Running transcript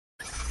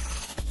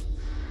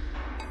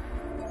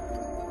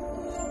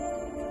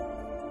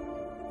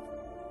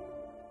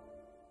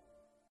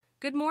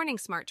Good morning,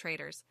 smart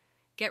traders.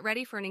 Get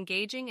ready for an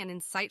engaging and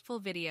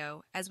insightful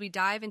video as we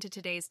dive into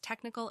today's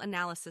technical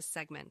analysis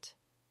segment.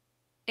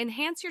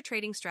 Enhance your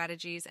trading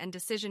strategies and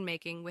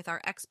decision-making with our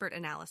expert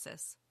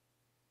analysis.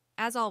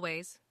 As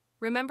always,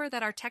 remember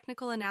that our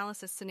technical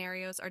analysis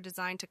scenarios are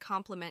designed to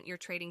complement your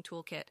trading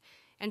toolkit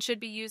and should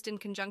be used in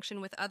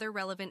conjunction with other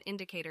relevant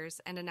indicators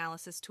and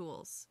analysis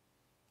tools.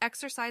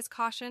 Exercise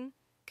caution,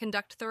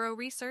 conduct thorough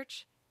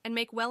research, and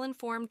make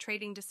well-informed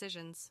trading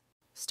decisions.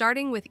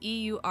 Starting with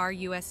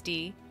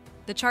EUR/USD,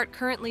 the chart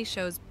currently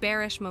shows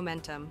bearish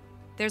momentum.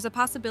 There's a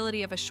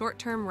possibility of a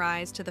short-term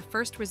rise to the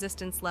first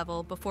resistance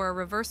level before a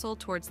reversal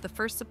towards the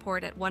first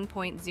support at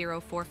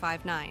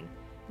 1.0459,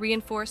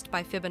 reinforced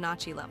by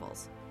Fibonacci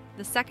levels.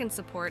 The second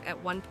support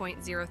at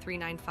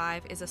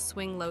 1.0395 is a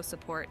swing low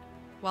support,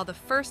 while the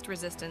first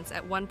resistance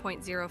at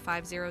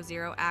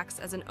 1.0500 acts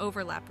as an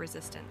overlap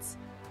resistance.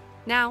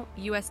 Now,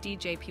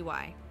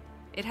 USD/JPY.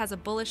 It has a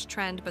bullish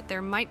trend, but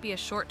there might be a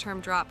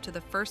short-term drop to the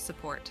first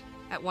support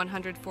at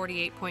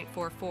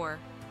 148.44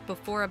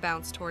 before a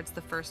bounce towards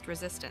the first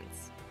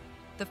resistance.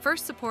 The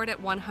first support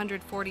at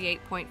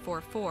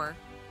 148.44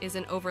 is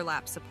an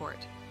overlap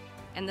support,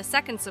 and the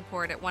second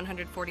support at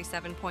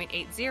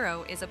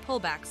 147.80 is a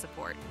pullback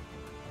support.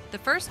 The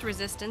first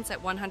resistance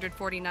at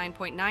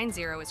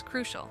 149.90 is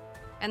crucial,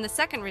 and the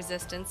second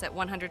resistance at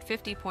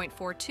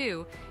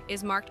 150.42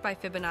 is marked by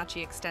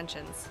Fibonacci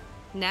extensions.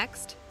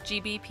 Next,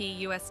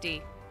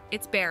 GBP/USD.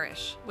 It's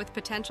bearish, with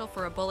potential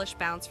for a bullish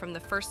bounce from the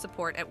first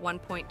support at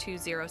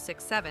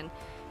 1.2067,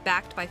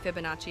 backed by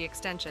Fibonacci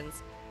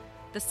extensions.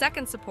 The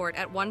second support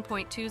at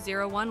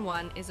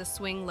 1.2011 is a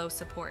swing low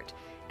support,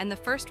 and the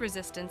first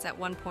resistance at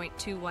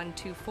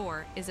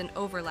 1.2124 is an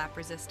overlap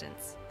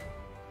resistance.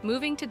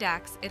 Moving to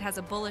DAX, it has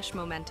a bullish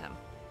momentum.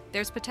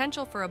 There's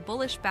potential for a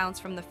bullish bounce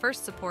from the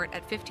first support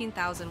at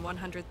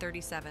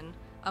 15,137,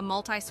 a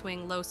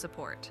multi-swing low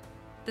support.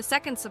 The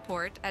second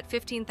support at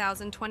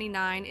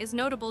 15,029 is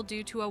notable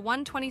due to a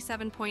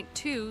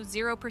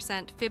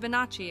 127.20%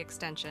 Fibonacci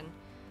extension.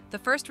 The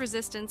first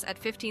resistance at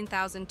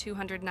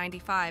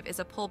 15,295 is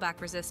a pullback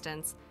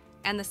resistance,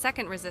 and the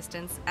second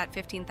resistance at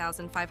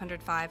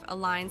 15,505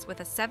 aligns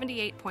with a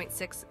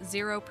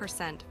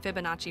 78.60%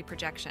 Fibonacci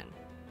projection.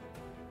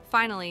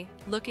 Finally,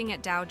 looking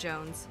at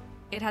DowJones,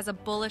 it has a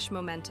bullish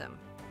momentum.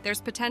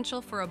 There's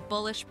potential for a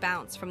bullish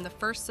bounce from the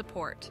first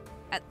support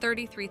at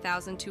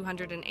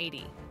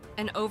 33,280.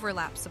 An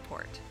overlap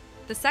support.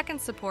 The second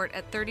support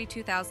at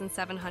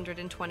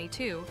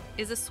 32,722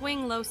 is a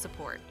swing low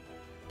support.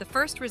 The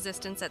first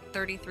resistance at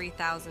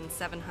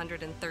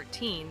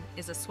 33,713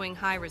 is a swing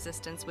high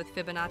resistance with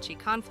Fibonacci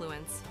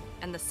confluence,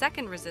 and the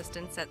second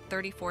resistance at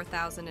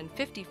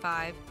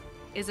 34,055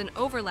 is an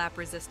overlap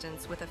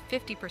resistance with a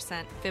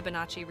 50%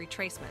 Fibonacci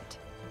retracement.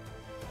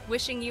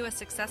 Wishing you a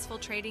successful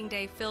trading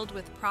day filled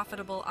with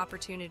profitable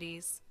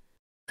opportunities.